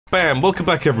Bam! Welcome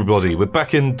back, everybody. We're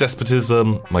back in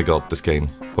Despotism. My god, this game.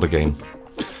 What a game.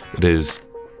 It is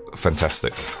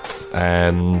fantastic.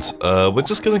 And we're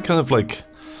just gonna kind of like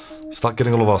start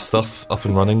getting all of our stuff up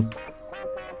and running.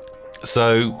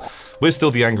 So, we're still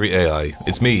the Angry AI.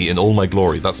 It's me in all my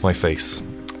glory. That's my face.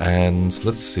 And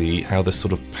let's see how this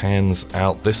sort of pans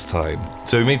out this time.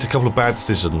 So we made a couple of bad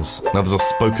decisions. Now there's a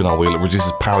spoke in our wheel. It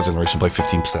reduces power generation by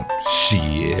 15%.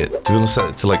 Shit. Do we want to set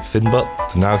it to like thin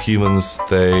butt? So now humans,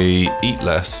 they eat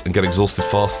less and get exhausted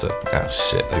faster. Ah,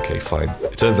 shit. Okay, fine.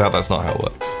 It turns out that's not how it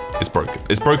works. It's broken.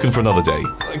 It's broken for another day.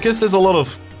 I guess there's a lot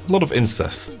of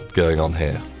incest going on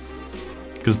here.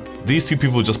 Because these two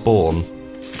people were just born,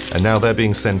 and now they're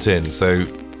being sent in. So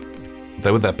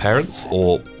they're with their parents,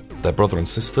 or their brother and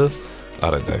sister?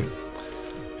 I don't know.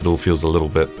 It all feels a little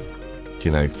bit, you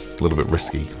know, a little bit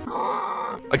risky.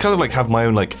 I kind of like have my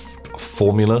own like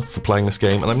formula for playing this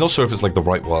game, and I'm not sure if it's like the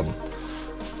right one.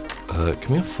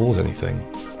 Can we afford anything?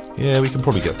 Yeah, we can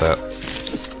probably get that.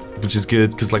 Which is good,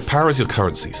 because like power is your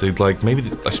currency, so like maybe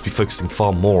I should be focusing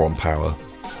far more on power.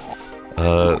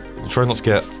 We'll try not to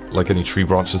get like any tree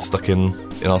branches stuck in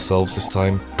ourselves this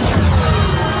time.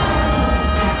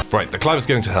 Right, the climate's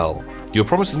going to hell. You were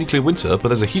promised a nuclear winter, but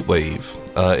there's a heat wave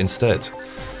instead.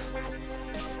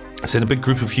 Send a big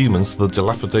group of humans to the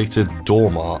dilapidated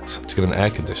doormat to get an air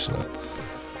conditioner.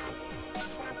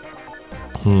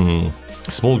 A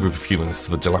small group of humans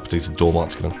to the dilapidated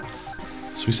doormat to get an...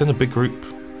 So we send a big group?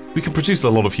 We can produce a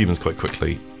lot of humans quite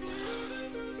quickly.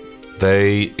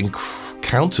 They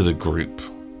encountered a group,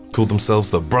 called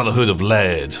themselves the Brotherhood of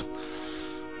Lead.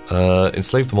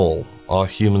 Enslave them all. Our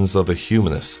humans are the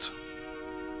humanist.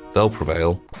 They'll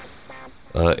prevail.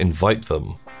 Invite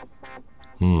them.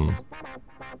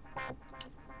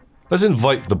 Let's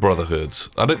invite the Brotherhood.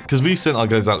 I don't, because we've sent our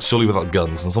guys out surely without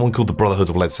guns, and someone called the Brotherhood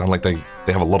of Lead sound like they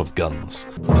have a lot of guns.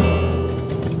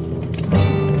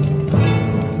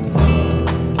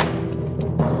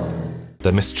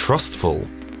 They're mistrustful.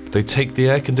 They take the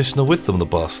air conditioner with them, the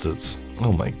bastards.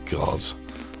 Oh my god.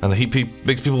 And the heat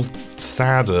makes people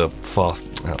sadder fast.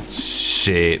 Oh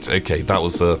shit. Okay, that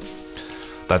was a...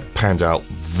 That panned out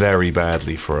very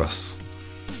badly for us.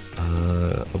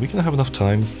 Are we gonna have enough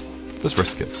time? Let's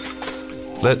risk it.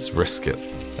 Let's risk it.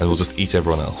 And we'll just eat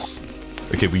everyone else.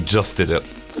 Okay, we just did it.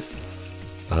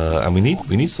 And we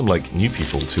need some like new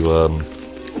people to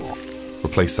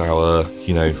replace our,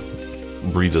 you know,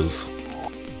 breeders.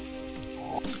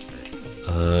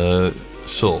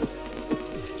 Sure.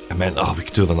 I meant, oh, we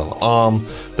could do with another arm.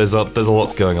 There's a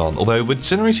lot going on. Although we're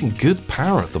generating good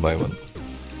power at the moment.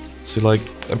 So like,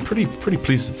 I'm pretty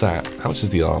pleased with that. How much is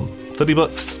the arm? 30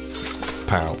 bucks?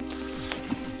 Pow.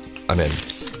 I'm in.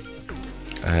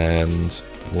 And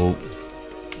we'll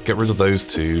get rid of those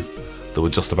two that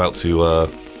were just about to,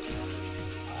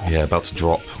 yeah, about to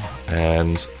drop.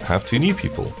 And have two new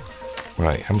people.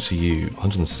 Right, how much are you?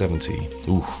 170.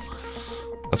 Ooh,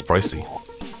 that's pricey.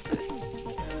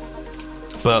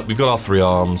 But we've got our 3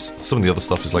 arms. Some of the other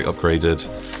stuff is like upgraded.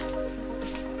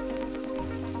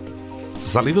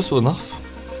 Does that leave us with enough?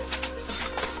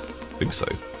 I think so.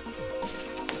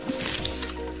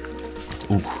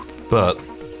 Ooh, but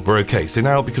we're okay. So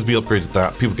now, because we upgraded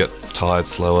that, people get tired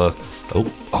slower. Oh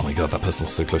my god, that person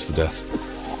was so close to death.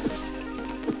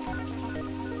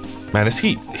 Man, this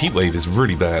heat wave is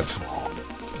really bad.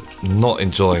 Not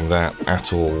enjoying that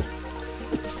at all.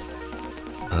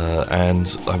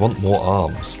 And I want more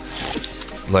arms.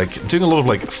 Like, I'm doing a lot of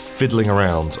like fiddling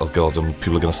around. Oh god, and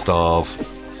people are gonna starve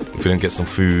if we don't get some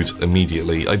food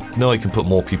immediately. I know I can put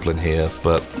more people in here,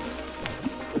 but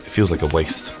it feels like a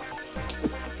waste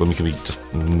when we can be just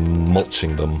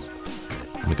mulching them.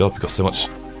 Oh my god, we've got so much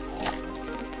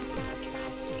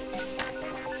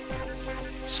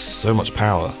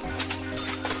power.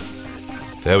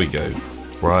 There we go.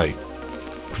 Right.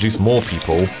 Produce more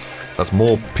people. That's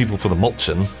more people for the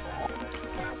mulching.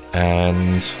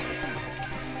 And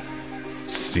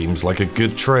seems like a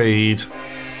good trade.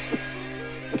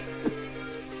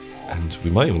 And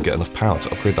we might even get enough power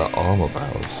to upgrade that arm of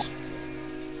ours.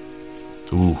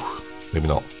 Ooh, maybe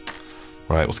not.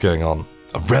 Right, what's going on?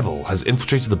 A rebel has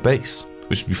infiltrated the base,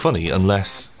 which would be funny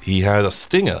unless he had a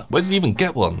stinger. Where did he even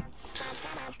get one?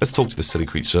 Let's talk to this silly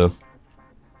creature.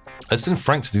 Let's send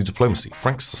Frank to do diplomacy.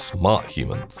 Frank's a smart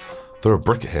human. Throw a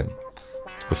brick at him.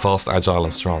 We're fast, agile,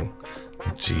 and strong.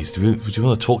 Oh, jeez, would you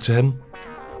want to talk to him?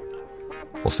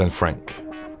 Or send Frank?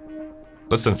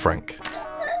 Let's send Frank.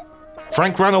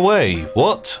 Frank ran away!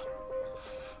 What?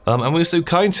 And we were so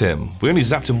kind to him. We only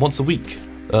zapped him once a week.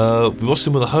 We washed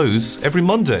him with a hose every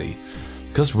Monday.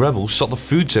 Because Rebel shot the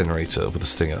food generator with a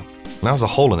stinger. Now there's a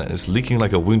hole in it and it's leaking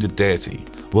like a wounded deity.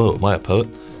 Whoa, am I a poet?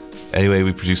 Anyway,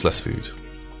 we produce less food.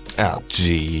 Ah,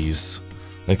 jeez.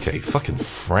 Okay, fucking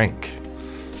Frank.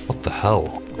 What the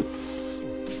hell?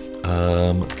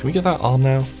 Can we get that arm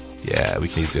now? Yeah, we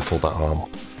can easily afford that arm.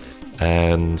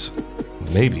 And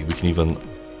maybe we can even...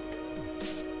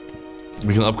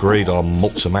 We can upgrade our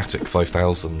Mulchamatic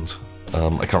 5000. I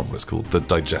can't remember what it's called. The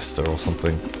digester or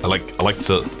something. I like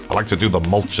to do the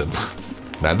mulching.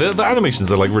 Now, the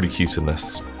animations are like really cute in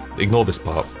this. Ignore this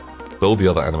part. But all the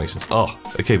other animations... Oh,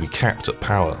 okay, we capped at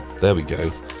power. There we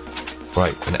go.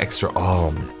 Right, an extra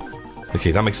arm.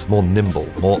 Okay, that makes us more nimble,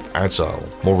 more agile,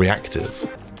 more reactive.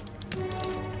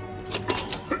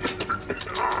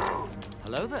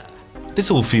 Hello there.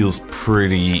 This all feels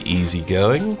pretty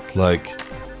easygoing. Like,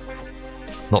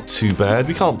 not too bad.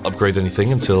 We can't upgrade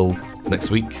anything until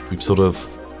next week. We've sort of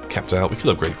capped out. We could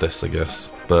upgrade this, I guess,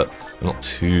 but I'm not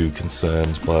too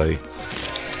concerned by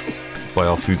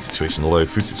our food situation, although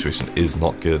food situation is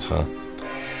not good, huh?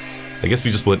 I guess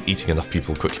we just weren't eating enough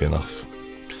people quickly enough.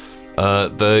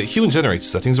 The human generator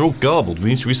settings are all garbled. We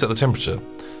need to reset the temperature.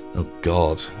 Oh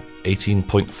god.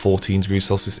 18.14 degrees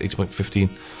Celsius, 18.15.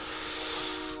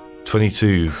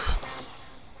 22.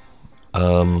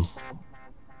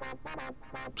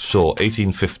 Sure,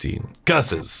 18.15.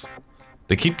 Gases!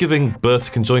 They keep giving birth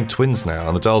to conjoined twins now,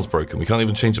 and the dial's broken. We can't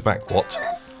even change it back. What?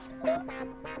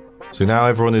 So now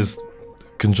everyone is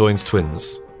conjoined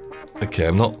twins. Okay,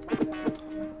 I'm not...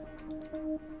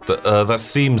 that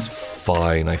seems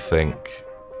fine, I think.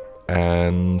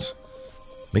 And...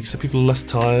 makes the people less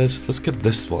tired. Let's get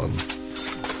this one.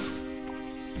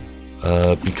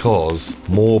 Because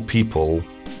more people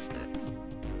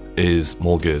is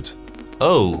more good.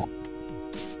 Oh!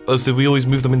 Oh, so we always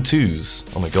move them in twos.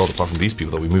 Oh my god, apart from these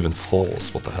people that we move in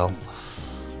fours. What the hell?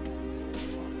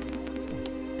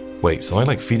 Wait, so I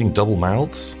like feeding double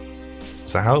mouths?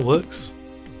 Is that how it works?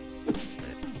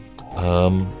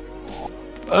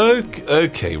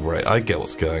 Okay, right, I get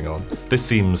what's going on. This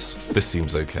seems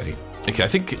okay. Okay, I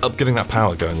think getting that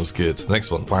power going was good. The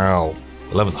next one, wow,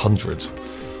 1100.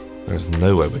 There's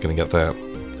no way we're gonna get that.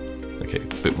 Okay, a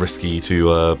bit risky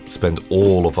to spend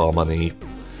all of our money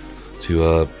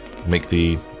to make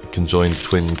the conjoined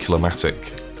twin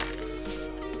Kilomatic.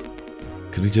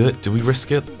 Could we do it? Do we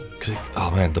risk it? Oh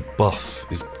man, the buff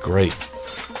is great.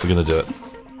 We're gonna do it.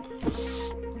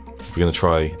 We're gonna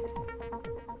try.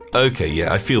 Okay,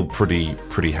 yeah, I feel pretty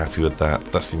happy with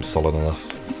that. That seems solid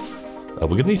enough. We're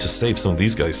gonna need to save some of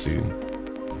these guys soon.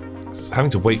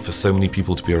 Having to wait for so many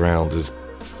people to be around is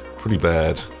pretty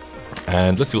bad.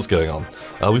 And let's see what's going on.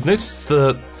 We've noticed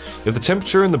that if the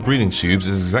temperature in the breeding tubes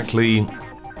is exactly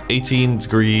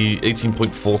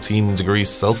 18.14 degrees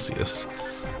Celsius,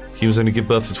 humans only give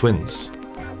birth to twins.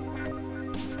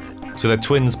 So they're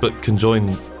twins, but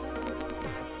conjoined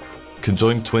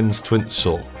twins,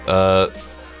 sure.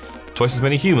 Twice as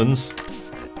many humans.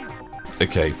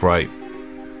 Okay, right.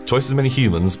 Twice as many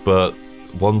humans, but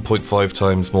 1.5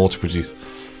 times more to produce.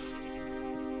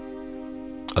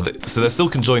 So they're still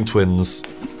conjoined twins.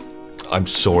 I'm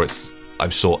sure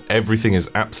everything is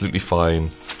absolutely fine,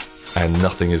 and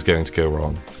nothing is going to go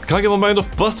wrong. Can't get my mind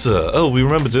off butter. Oh, we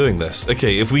remember doing this.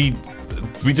 Okay, if we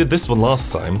did this one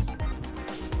last time.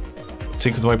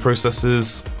 Tinker with my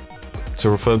processes to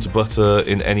refer to butter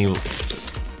in any...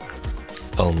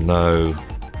 Oh no.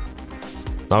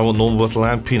 Now I want normal butter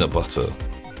and peanut butter.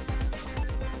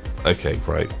 Okay,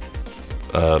 right.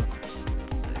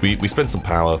 We spent some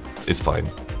power. It's fine.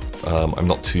 I'm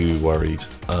not too worried.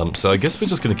 So I guess we're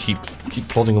just gonna keep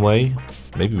plodding away.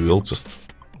 Maybe we'll just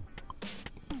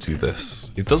do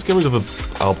this. It does get rid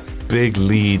of our big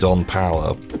lead on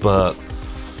power, but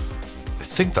I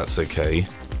think that's okay.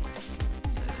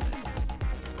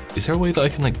 Is there a way that I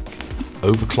can, like,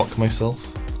 overclock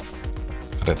myself?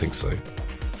 I don't think so.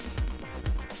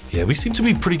 Yeah, we seem to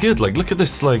be pretty good. Like, look at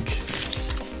this, like,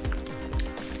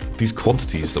 these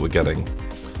quantities that we're getting.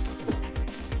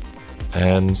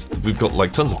 And we've got,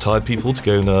 like, tons of tired people to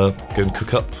go and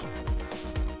cook up.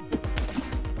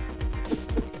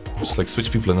 Just, like,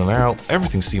 switch people in and out.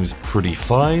 Everything seems pretty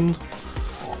fine.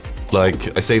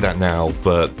 Like, I say that now,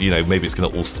 but, you know, maybe it's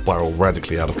gonna all spiral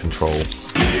radically out of control.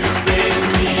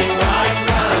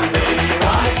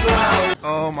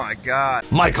 Oh my god.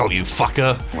 Michael, you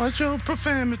fucker! What's your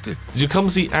profanity? Did your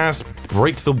clumsy ass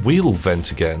break the wheel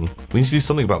vent again? We need to do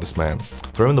something about this man.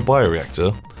 Throw in the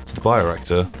bioreactor. To the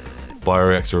bioreactor.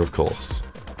 Bioreactor, of course.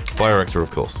 Bioreactor,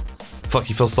 of course. Fuck,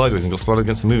 he fell sideways and got splattered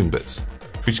against the moving bits.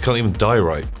 Creature can't even die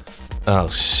right. Oh,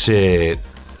 shit.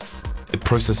 It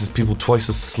processes people twice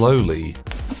as slowly.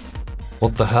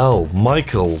 What the hell?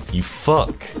 Michael, you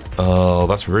fuck. Oh,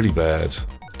 that's really bad.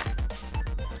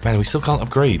 Man, we still can't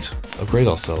upgrade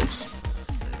ourselves.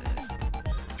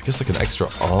 I guess like an extra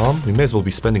arm? We may as well be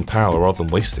spending power rather than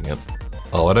wasting it.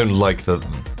 Oh, I don't like that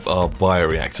our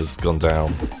bioreactor's gone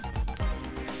down.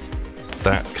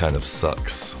 That kind of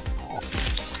sucks.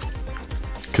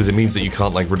 Because it means that you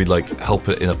can't like really like help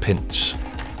it in a pinch.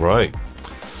 Right.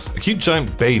 A cute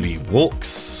giant baby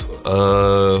walks...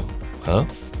 A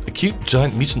cute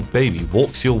giant mutant baby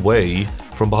walks your way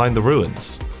from behind the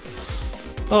ruins.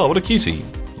 Oh, what a cutie.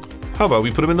 How about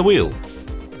we put him in the wheel?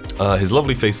 His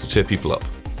lovely face will cheer people up.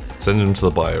 Send him to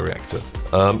the bioreactor.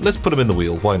 Let's put him in the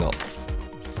wheel, why not?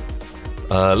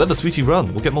 Let the sweetie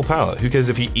run, we'll get more power. Who cares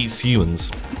if he eats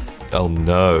humans? Oh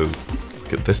no.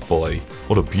 Look at this boy.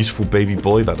 What a beautiful baby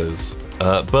boy that is.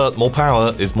 But more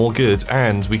power is more good,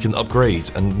 and we can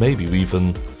upgrade, and maybe we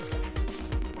even...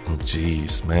 Oh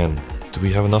jeez, man. Do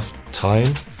we have enough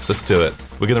time? Let's do it.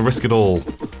 We're gonna risk it all.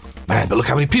 Man, but look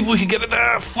how many people we can get in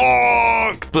there!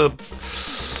 Fuck! But...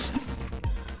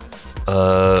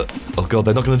 oh god,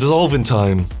 they're not gonna dissolve in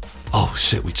time. Oh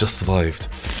shit, we just survived.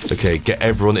 Okay, get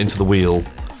everyone into the wheel.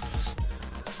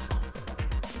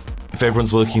 If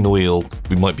everyone's working the wheel,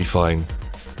 we might be fine.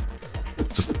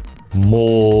 Just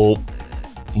more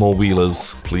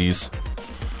wheelers, please.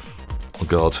 Oh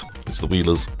god, it's the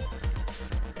wheelers.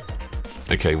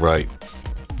 Okay, right.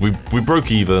 We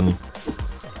broke even.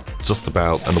 Just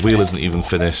about, and the wheel isn't even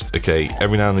finished. Okay,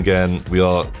 every now and again,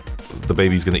 the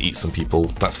baby's gonna eat some people.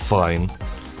 That's fine.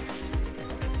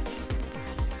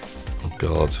 Oh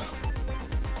god.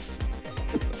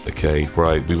 Okay,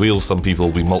 right. We wheel some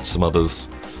people, we mulch some others.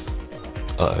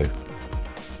 Uh-oh.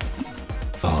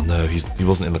 Oh no, he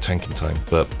wasn't in the tank in time,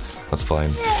 but that's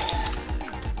fine.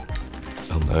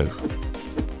 Oh no.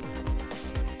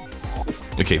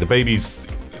 Okay, the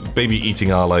baby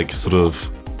eating our like sort of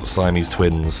Siamese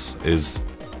twins is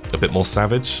a bit more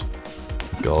savage.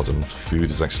 God, and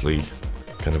food is actually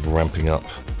kind of ramping up.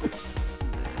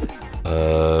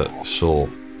 Sure.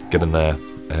 Get in there,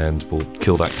 and we'll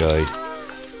kill that guy.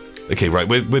 Okay, right,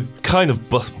 we're kind of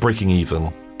breaking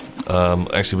even.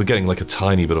 Actually, we're getting like a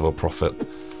tiny bit of a profit.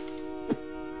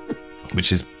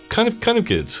 Which is kind of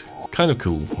good. Kind of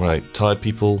cool. Right, tired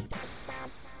people.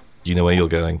 You know where you're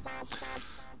going.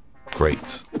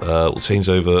 Great. We'll change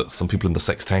over some people in the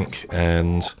sex tank,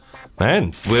 and...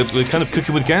 Man, we're kind of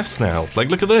cooking with gas now. Like,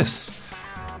 look at this.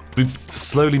 We've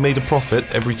slowly made a profit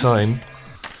every time.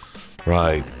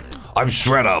 Right. I'm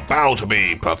Shredder, bow to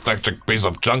me, pathetic piece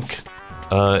of junk.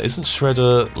 Isn't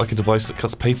Shredder like a device that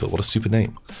cuts paper? What a stupid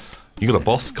name. You got a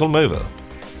boss? Call him over.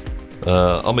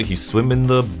 I'll make you swim in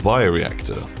the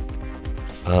bioreactor.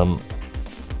 Oh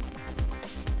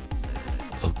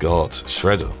god,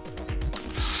 Shredder.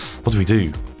 What do we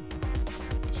do?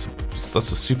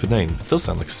 That's a stupid name. It does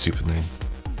sound like a stupid name.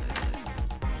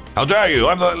 How dare you!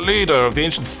 I'm the leader of the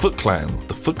ancient Foot Clan.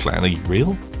 The Foot Clan, are you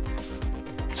real?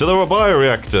 To the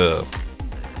bioreactor!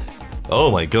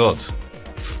 Oh my god.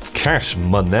 Cash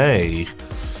money!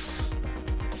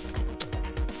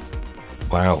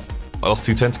 Wow. I lost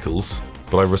 2 tentacles,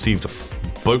 but I received a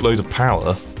boatload of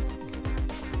power.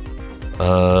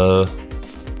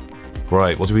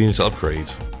 Right, what do we need to upgrade?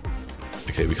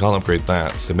 Okay, we can't upgrade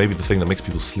that, so maybe the thing that makes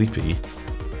people sleepy. Do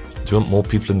you want more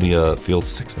people in the old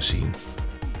sex machine?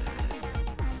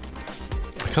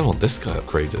 I kind of want this guy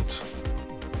upgraded.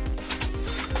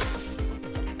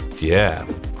 Yeah,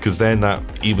 because then that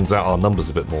evens out our numbers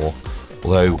a bit more.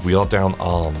 Although, we are down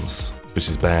arms, which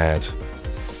is bad.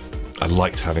 I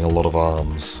liked having a lot of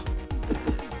arms.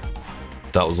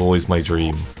 That was always my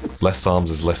dream. Less arms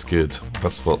is less good.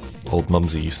 That's what old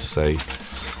Mumsy used to say.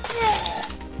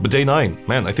 But day 9,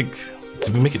 man, I think...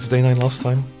 Did we make it to day 9 last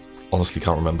time? Honestly,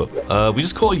 can't remember. We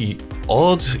just caught an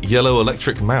odd yellow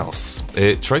electric mouse.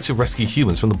 It tried to rescue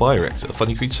humans from the bioreactor, a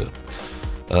funny creature.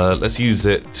 Let's use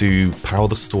it to power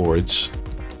the storage.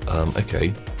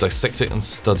 Okay, dissect it and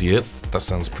study it. That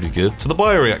sounds pretty good. To the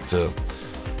bioreactor.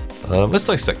 Let's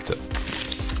dissect it.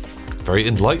 Very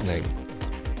enlightening.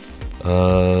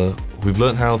 We've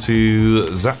learned how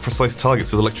to zap precise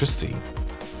targets with electricity.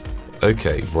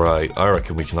 Okay, right, I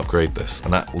reckon we can upgrade this,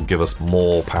 and that will give us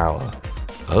more power.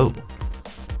 Oh.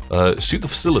 Shoot the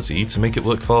facility to make it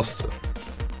work faster.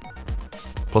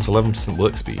 Plus 11%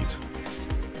 work speed.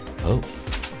 Oh.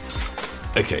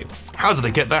 Okay, how did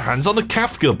they get their hands on the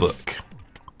Kafka book?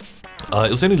 It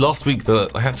was only last week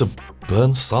that I had to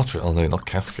burn Sartre. Oh no, not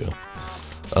Kafka.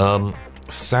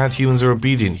 Sad humans are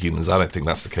obedient humans. I don't think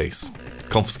that's the case.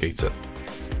 Confiscate it.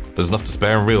 There's enough to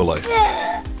spare in real life.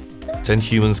 10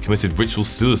 humans committed ritual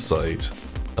suicide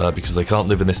because they can't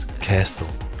live in this castle.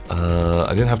 I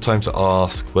didn't have time to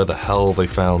ask where the hell they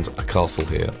found a castle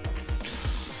here.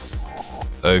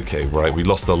 Okay, right, we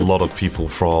lost a lot of people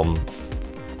from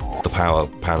the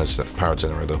power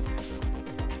generator.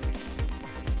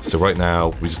 So right now,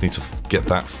 we just need to get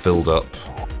that filled up.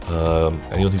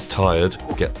 Anyone who's tired,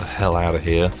 get the hell out of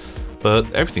here.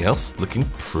 But everything else looking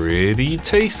pretty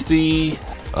tasty.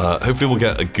 Hopefully we'll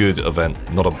get a good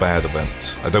event, not a bad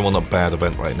event. I don't want a bad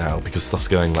event right now because stuff's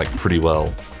going like pretty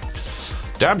well.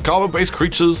 Damn carbon-based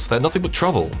creatures, they're nothing but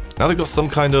trouble. Now they've got some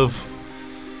kind of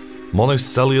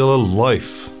monocellular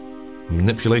life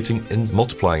manipulating,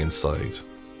 multiplying inside.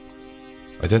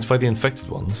 Identify the infected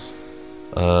ones.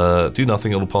 Do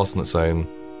nothing, it'll pass on its own.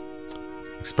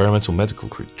 Experimental medical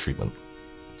treatment.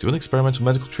 Do an experimental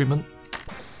medical treatment?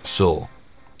 Sure.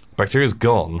 Bacteria's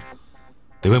gone.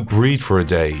 They won't breed for a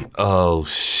day. Oh,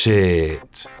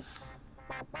 shit.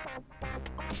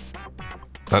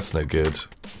 That's no good.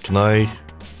 Can I...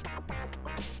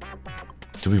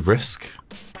 Do we risk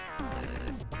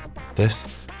this?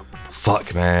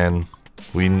 Fuck, man.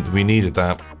 We needed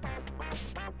that.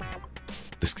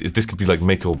 This could be like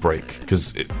make or break,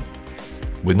 because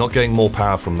we're not getting more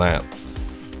power from that.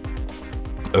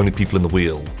 Only people in the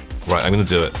wheel. Right, I'm gonna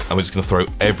do it. I'm just gonna throw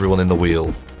everyone in the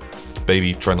wheel.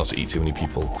 Baby, try not to eat too many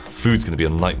people. Food's gonna be a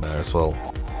nightmare as well.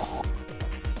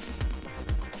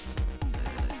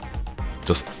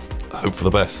 Just hope for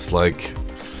the best, like...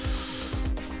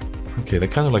 Okay, they're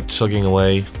kind of like chugging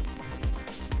away.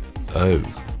 Oh.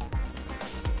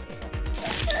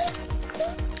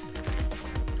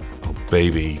 Oh,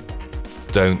 baby.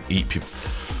 Don't eat people.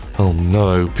 Oh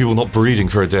no, people not breeding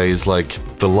for a day is like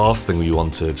the last thing we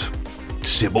wanted.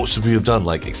 Shit, what should we have done?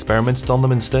 Like, experimented on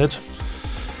them instead?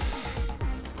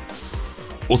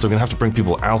 Also, we're gonna have to bring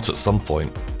people out at some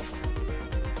point.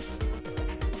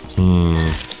 And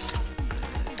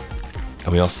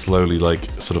we are slowly, like,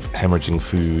 sort of hemorrhaging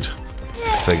food,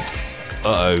 I think.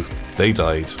 Uh-oh, they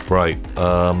died. Right,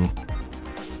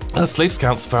 Slave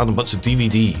Scouts found a bunch of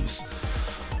DVDs.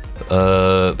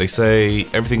 They say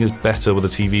everything is better with a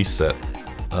TV set.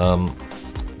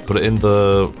 Put it in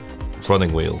the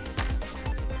running wheel.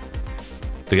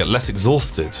 They get less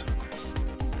exhausted.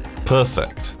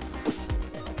 Perfect.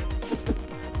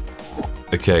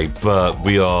 Okay, but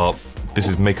this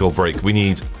is make or break. We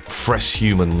need fresh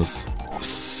humans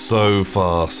so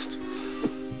fast.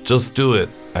 Just do it.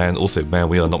 And also, man,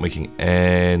 we are not making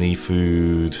any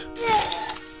food.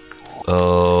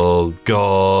 Oh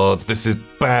god, this is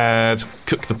bad.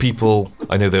 Cook the people.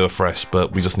 I know they were fresh,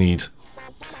 but we just need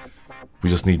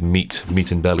meat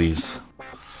in bellies.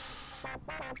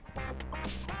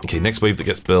 Okay, next wave that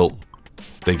gets built,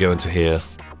 they go into here.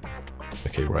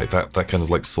 Okay, right, that kind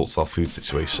of like sorts our food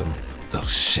situation. Oh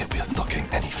shit, we are not getting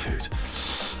any food.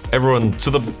 Everyone to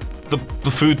the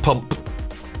food pump.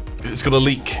 It's gonna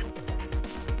leak.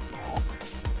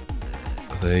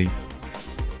 Are they...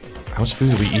 How much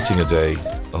food are we eating a day?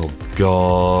 Oh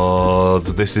god,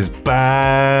 this is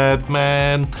bad,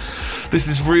 man. This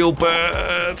is real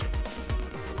bad.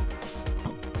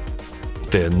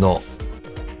 They're not.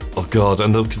 Oh god,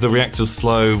 and because the reactor's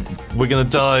slow, we're gonna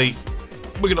die.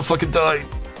 We're gonna fucking die.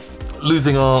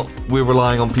 We're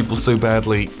relying on people so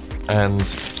badly, and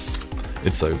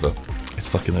it's over. It's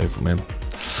fucking over, man.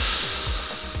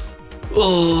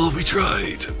 Oh, we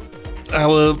tried.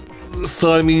 Our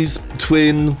Siamese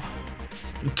twin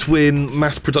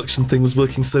mass production thing was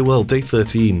working so well. Day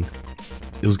 13.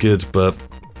 It was good, but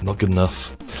not good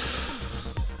enough.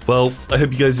 Well, I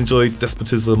hope you guys enjoyed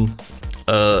Despotism.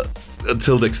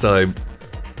 Until next time,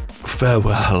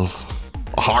 farewell.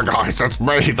 Hi guys, it's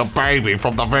me, the baby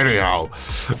from the video.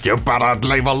 You better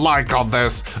leave a like on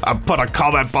this and put a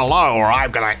comment below or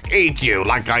I'm gonna eat you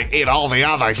like I eat all the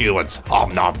other humans.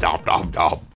 Nom nom nom nom nom.